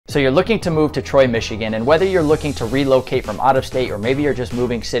So you're looking to move to Troy, Michigan, and whether you're looking to relocate from out of state or maybe you're just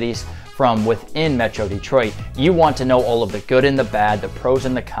moving cities from within Metro Detroit, you want to know all of the good and the bad, the pros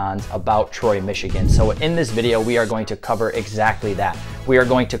and the cons about Troy, Michigan. So in this video, we are going to cover exactly that. We are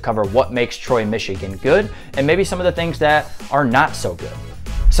going to cover what makes Troy, Michigan good and maybe some of the things that are not so good.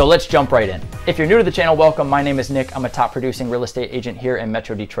 So let's jump right in. If you're new to the channel, welcome. My name is Nick. I'm a top producing real estate agent here in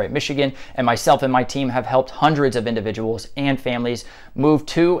Metro Detroit, Michigan, and myself and my team have helped hundreds of individuals and families move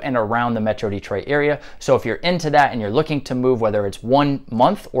to and around the Metro Detroit area. So if you're into that and you're looking to move, whether it's 1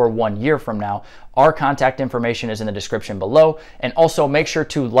 month or 1 year from now, our contact information is in the description below. And also make sure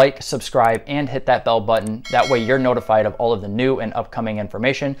to like, subscribe, and hit that bell button. That way you're notified of all of the new and upcoming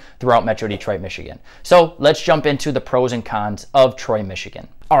information throughout Metro Detroit, Michigan. So let's jump into the pros and cons of Troy, Michigan.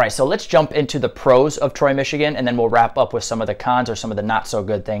 All right, so let's jump into the pros of Troy, Michigan, and then we'll wrap up with some of the cons or some of the not so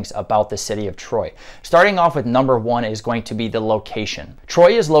good things about the city of Troy. Starting off with number one is going to be the location.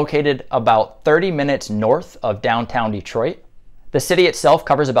 Troy is located about 30 minutes north of downtown Detroit. The city itself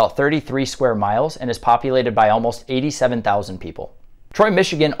covers about 33 square miles and is populated by almost 87,000 people. Troy,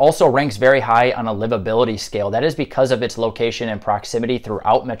 Michigan also ranks very high on a livability scale. That is because of its location and proximity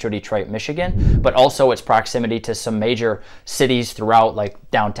throughout Metro Detroit, Michigan, but also its proximity to some major cities throughout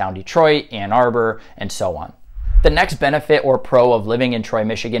like downtown Detroit, Ann Arbor, and so on. The next benefit or pro of living in Troy,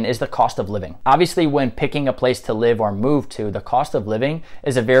 Michigan is the cost of living. Obviously, when picking a place to live or move to, the cost of living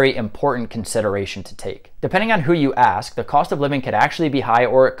is a very important consideration to take. Depending on who you ask, the cost of living could actually be high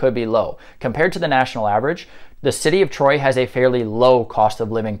or it could be low. Compared to the national average, the city of Troy has a fairly low cost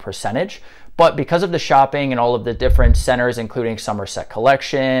of living percentage, but because of the shopping and all of the different centers, including Somerset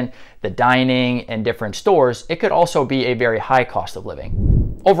Collection, the dining, and different stores, it could also be a very high cost of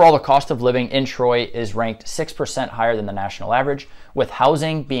living. Overall, the cost of living in Troy is ranked 6% higher than the national average, with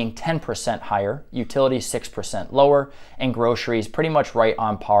housing being 10% higher, utilities 6% lower, and groceries pretty much right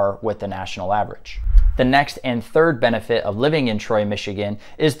on par with the national average. The next and third benefit of living in Troy, Michigan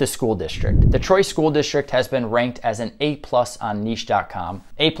is the school district. The Troy School District has been ranked as an A+ on niche.com.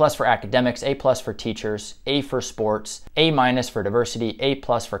 A+ for academics, A+ for teachers, A for sports, A- for diversity, A+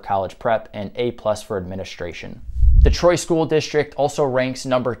 for college prep, and A+ for administration. The Troy School District also ranks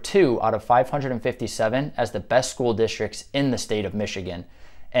number 2 out of 557 as the best school districts in the state of Michigan,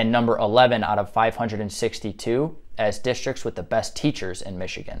 and number 11 out of 562 as districts with the best teachers in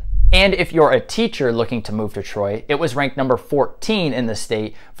Michigan. And if you're a teacher looking to move to Troy, it was ranked number 14 in the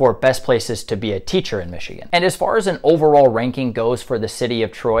state for best places to be a teacher in Michigan. And as far as an overall ranking goes for the city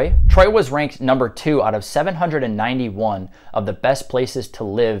of Troy, Troy was ranked number 2 out of 791 of the best places to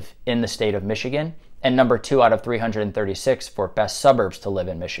live in the state of Michigan, and number 2 out of 336 for best suburbs to live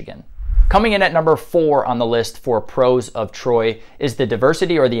in Michigan. Coming in at number 4 on the list for pros of Troy is the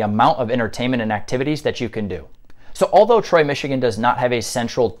diversity or the amount of entertainment and activities that you can do. So although Troy, Michigan does not have a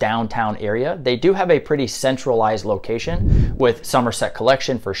central downtown area, they do have a pretty centralized location with Somerset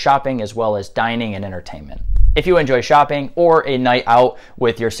Collection for shopping as well as dining and entertainment. If you enjoy shopping or a night out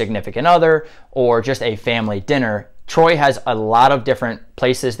with your significant other or just a family dinner, Troy has a lot of different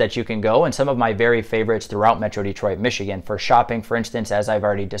places that you can go, and some of my very favorites throughout Metro Detroit, Michigan. For shopping, for instance, as I've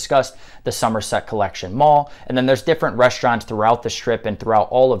already discussed, the Somerset Collection Mall, and then there's different restaurants throughout the strip and throughout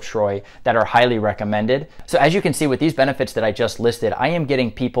all of Troy that are highly recommended. So as you can see with these benefits that I just listed, I am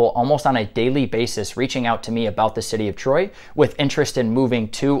getting people almost on a daily basis reaching out to me about the city of Troy with interest in moving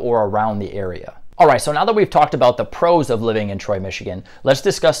to or around the area. All right, so now that we've talked about the pros of living in Troy, Michigan, let's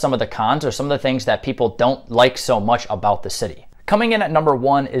discuss some of the cons or some of the things that people don't like so much about the city. Coming in at number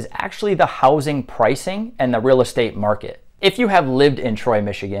 1 is actually the housing pricing and the real estate market. If you have lived in Troy,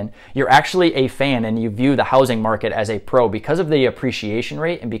 Michigan, you're actually a fan and you view the housing market as a pro because of the appreciation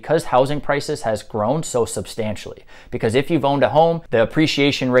rate and because housing prices has grown so substantially. Because if you've owned a home, the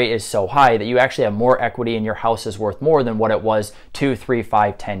appreciation rate is so high that you actually have more equity and your house is worth more than what it was 2, 3,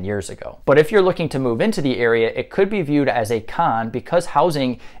 5, 10 years ago. But if you're looking to move into the area, it could be viewed as a con because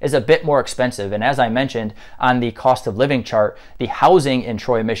housing is a bit more expensive. And as I mentioned on the cost of living chart, the housing in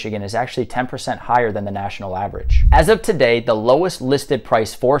Troy, Michigan is actually 10% higher than the national average. As of today, the lowest listed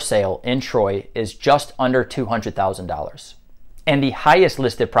price for sale in Troy is just under $200,000. And the highest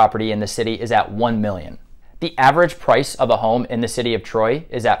listed property in the city is at $1 million. The average price of a home in the city of Troy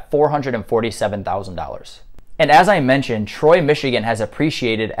is at $447,000. And as I mentioned, Troy, Michigan has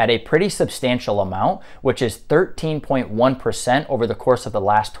appreciated at a pretty substantial amount, which is 13.1% over the course of the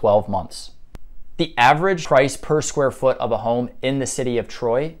last 12 months. The average price per square foot of a home in the city of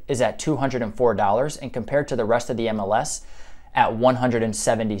Troy is at $204, and compared to the rest of the MLS at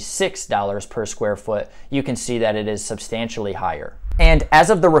 $176 per square foot, you can see that it is substantially higher. And as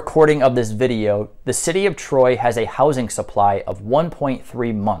of the recording of this video, the city of Troy has a housing supply of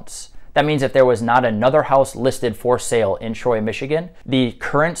 1.3 months. That means if there was not another house listed for sale in Troy, Michigan, the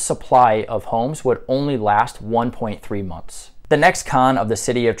current supply of homes would only last 1.3 months. The next con of the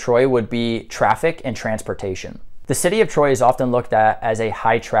city of Troy would be traffic and transportation. The city of Troy is often looked at as a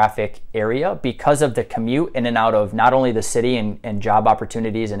high traffic area because of the commute in and out of not only the city and job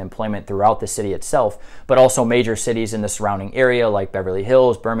opportunities and employment throughout the city itself, but also major cities in the surrounding area like Beverly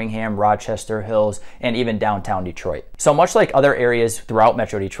Hills, Birmingham, Rochester Hills, and even downtown Detroit. So much like other areas throughout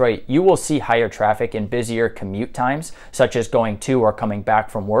Metro Detroit, you will see higher traffic and busier commute times, such as going to or coming back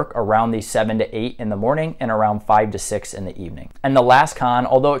from work around the 7 to 8 in the morning and around 5 to 6 in the evening. And the last con,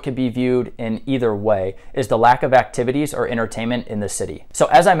 although it could be viewed in either way, is the lack of activities or entertainment in the city. So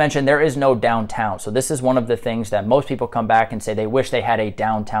as I mentioned, there is no downtown. So this is one of the things that most people come back and say they wish they had a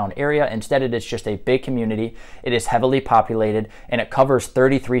downtown area. Instead, it is just a big community. It is heavily populated and it covers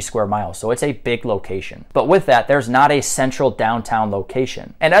 33 square miles. So it's a big location. But with that, there's not a central downtown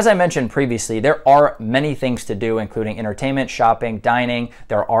location. And as I mentioned previously, there are many things to do, including entertainment, shopping, dining.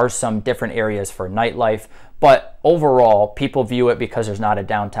 There are some different areas for nightlife, but overall, people view it because there's not a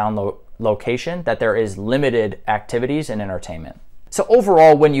downtown location that there is limited activities and entertainment. So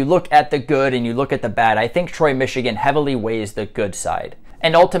overall, when you look at the good and you look at the bad, I think Troy, Michigan heavily weighs the good side.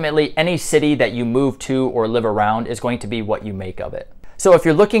 And ultimately, any city that you move to or live around is going to be what you make of it. So if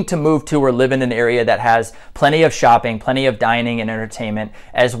you're looking to move to or live in an area that has plenty of shopping, plenty of dining and entertainment,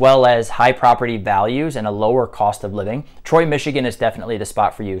 as well as high property values and a lower cost of living, Troy, Michigan is definitely the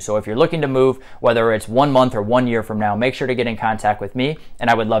spot for you. So if you're looking to move, whether it's 1 month or 1 year from now, make sure to get in contact with me and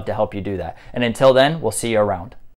I would love to help you do that. And until then, we'll see you around.